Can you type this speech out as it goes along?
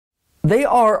They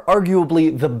are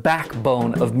arguably the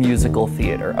backbone of musical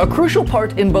theater, a crucial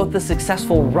part in both the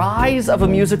successful rise of a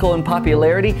musical in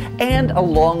popularity and a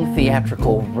long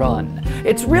theatrical run.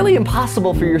 It's really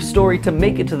impossible for your story to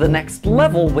make it to the next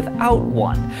level without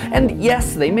one. And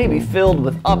yes, they may be filled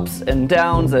with ups and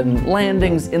downs and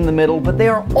landings in the middle, but they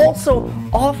are also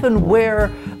often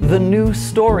where the new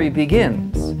story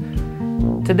begins.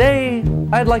 Today,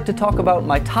 I'd like to talk about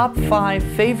my top 5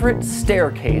 favorite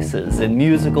staircases in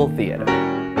musical theater.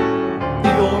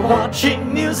 You're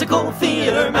watching Musical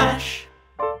Theater MASH.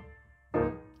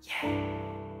 Yeah.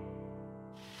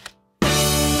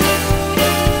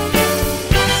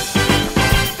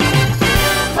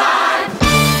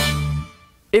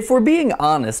 If we're being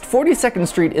honest, 42nd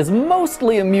Street is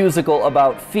mostly a musical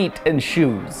about feet and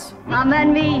shoes. Mom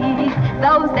and me,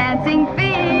 those dancing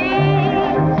feet.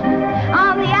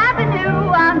 On the avenue,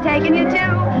 I'm taking you to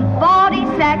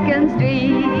 42nd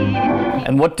Street.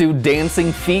 And what do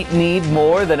dancing feet need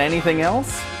more than anything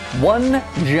else? One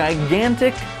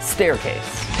gigantic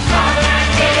staircase.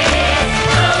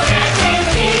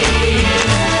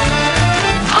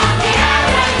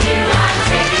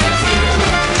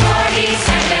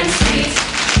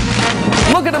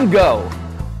 Look at them go!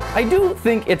 I do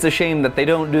think it's a shame that they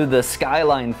don't do the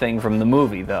skyline thing from the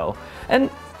movie, though. And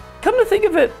come to think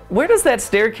of it, where does that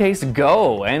staircase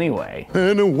go, anyway?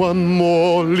 And one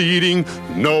more leading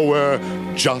nowhere,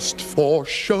 just for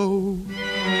show.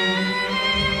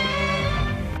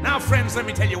 Now, friends, let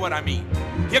me tell you what I mean.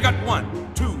 You got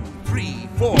 1, 2, 3,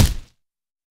 4.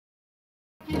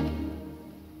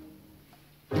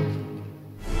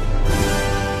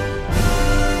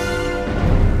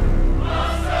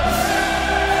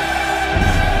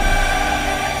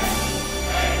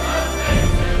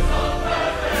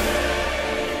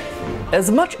 As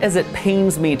much as it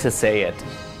pains me to say it,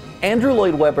 Andrew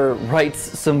Lloyd Webber writes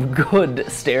some good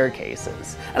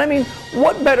staircases. And I mean,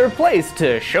 what better place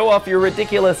to show off your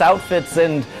ridiculous outfits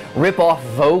and rip off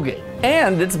voguing?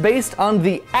 And it's based on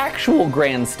the actual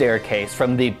grand staircase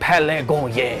from the Palais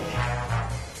Garnier.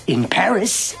 In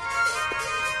Paris?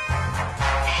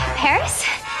 Paris?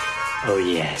 Oh,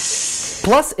 yes.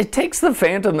 Plus, it takes the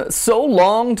Phantom so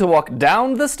long to walk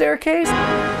down the staircase.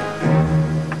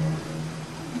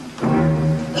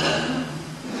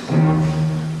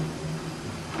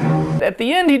 At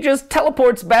the end, he just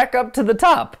teleports back up to the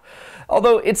top.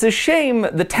 Although it's a shame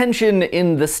the tension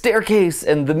in the staircase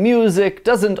and the music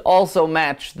doesn't also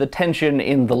match the tension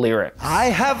in the lyrics. I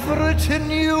have written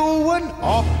you an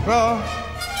opera.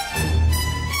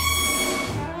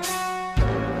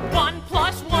 1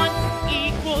 +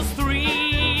 1 = 3.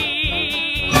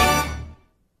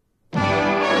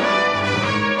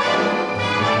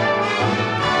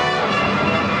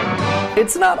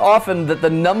 It's not often that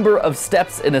the number of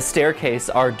steps in a staircase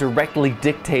are directly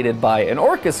dictated by an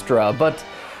orchestra, but,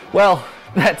 well,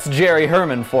 that's Jerry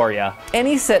Herman for ya.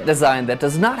 Any set design that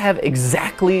does not have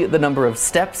exactly the number of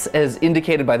steps as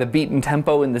indicated by the beat and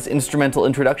tempo in this instrumental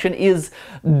introduction is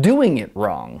doing it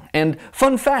wrong. And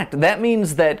fun fact, that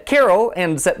means that Carol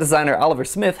and set designer Oliver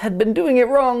Smith had been doing it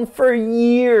wrong for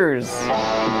years.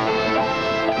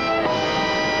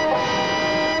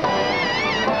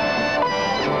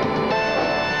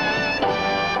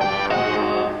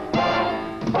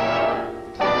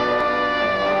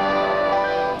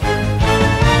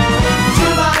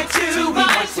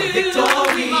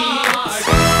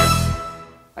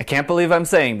 I can't believe I'm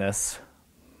saying this.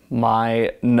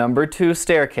 My number 2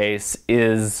 staircase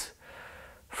is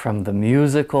from the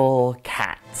musical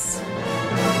Cats.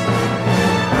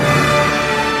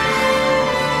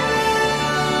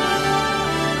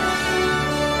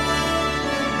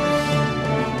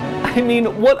 I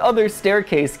mean, what other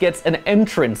staircase gets an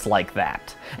entrance like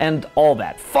that? And all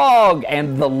that fog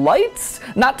and the lights?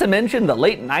 Not to mention the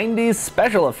late 90s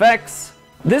special effects.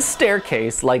 This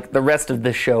staircase, like the rest of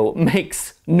the show,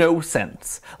 makes no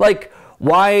sense. Like,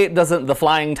 why doesn't the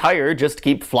flying tire just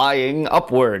keep flying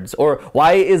upwards? Or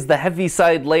why is the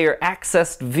heaviside layer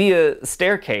accessed via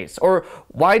staircase? Or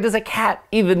why does a cat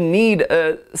even need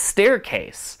a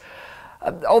staircase?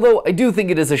 Although I do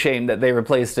think it is a shame that they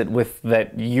replaced it with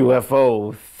that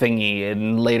UFO thingy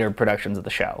in later productions of the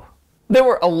show. There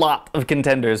were a lot of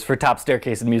contenders for top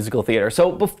staircase in musical theater,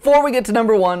 so before we get to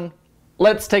number 1,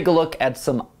 let's take a look at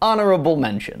some honorable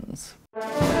mentions.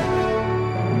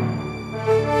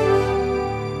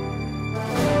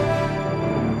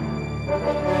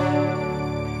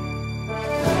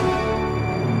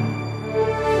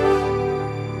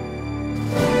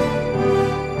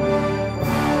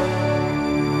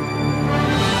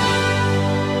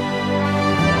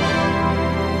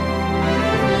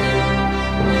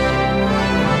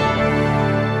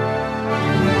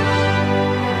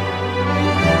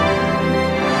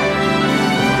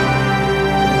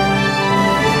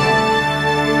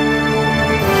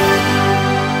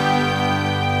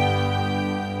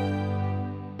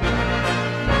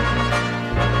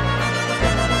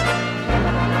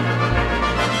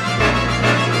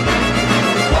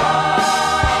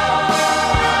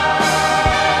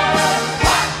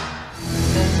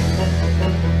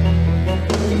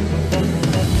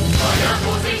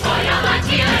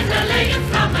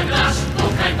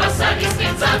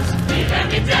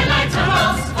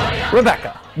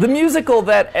 Rebecca, the musical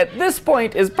that at this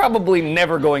point is probably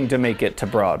never going to make it to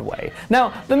Broadway.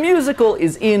 Now, the musical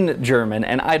is in German,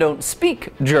 and I don't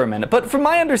speak German, but from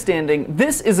my understanding,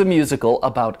 this is a musical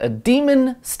about a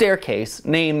demon staircase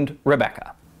named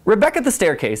Rebecca. Rebecca the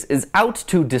Staircase is out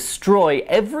to destroy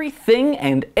everything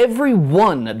and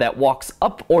everyone that walks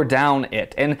up or down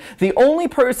it, and the only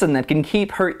person that can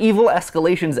keep her evil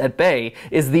escalations at bay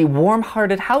is the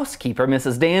warm-hearted housekeeper,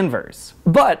 Mrs. Danvers.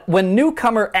 But when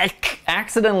newcomer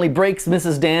accidentally breaks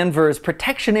Mrs. Danvers'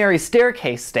 protectionary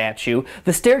staircase statue,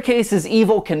 the staircase's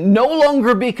evil can no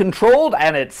longer be controlled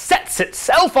and it sets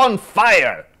itself on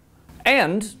fire!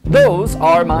 And those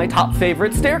are my top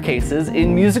favorite staircases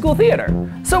in musical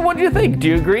theater. So what do you think? Do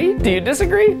you agree? Do you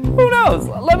disagree? Who knows?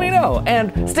 Let me know.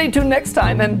 And stay tuned next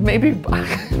time and maybe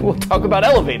we'll talk about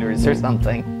elevators or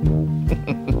something.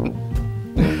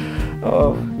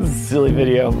 Oh, this is a silly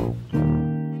video.